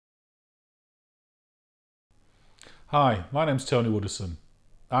Hi, my name's Tony Wooderson.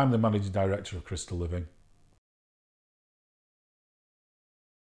 I'm the Managing Director of Crystal Living.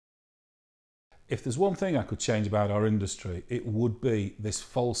 If there's one thing I could change about our industry, it would be this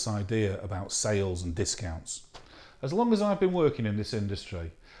false idea about sales and discounts. As long as I've been working in this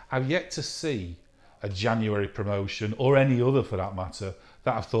industry, I've yet to see a January promotion, or any other for that matter,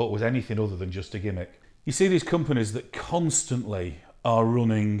 that I've thought was anything other than just a gimmick. You see these companies that constantly are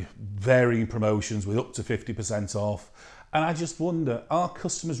running varying promotions with up to 50% off, and I just wonder, are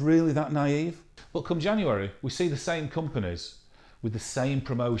customers really that naive? But come January, we see the same companies with the same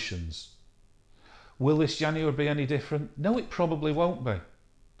promotions. Will this January be any different? No, it probably won't be.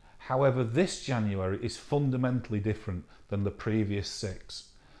 However, this January is fundamentally different than the previous 6.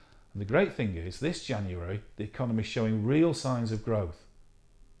 And the great thing is, this January, the economy is showing real signs of growth.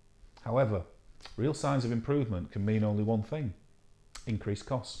 However, real signs of improvement can mean only one thing: increased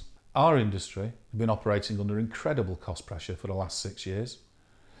costs. Our industry has been operating under incredible cost pressure for the last 6 years,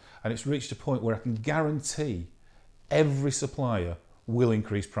 and it's reached a point where I can guarantee every supplier will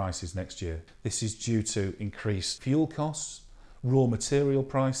increase prices next year. This is due to increased fuel costs, raw material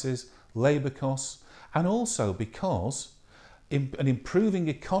prices, labour costs, and also because an improving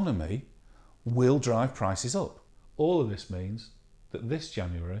economy will drive prices up. All of this means that this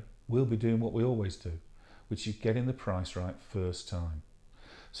January we'll be doing what we always do, which is getting the price right first time.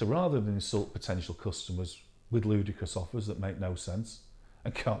 So rather than insult potential customers with ludicrous offers that make no sense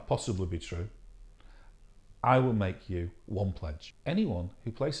and can't possibly be true, I will make you one pledge. Anyone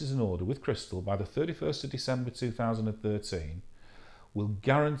who places an order with Crystal by the 31st of December 2013 will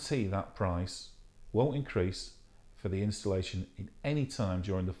guarantee that price won't increase for the installation in any time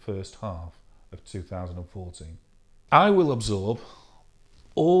during the first half of 2014. I will absorb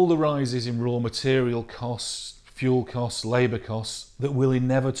all the rises in raw material costs, fuel costs, labour costs that will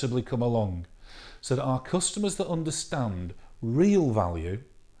inevitably come along, so that our customers that understand real value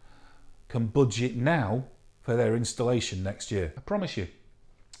can budget now for their installation next year. I promise you.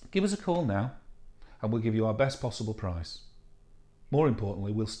 Give us a call now and we'll give you our best possible price. More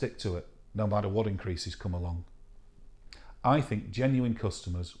importantly, we'll stick to it no matter what increases come along. I think genuine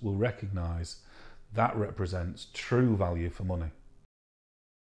customers will recognise that represents true value for money.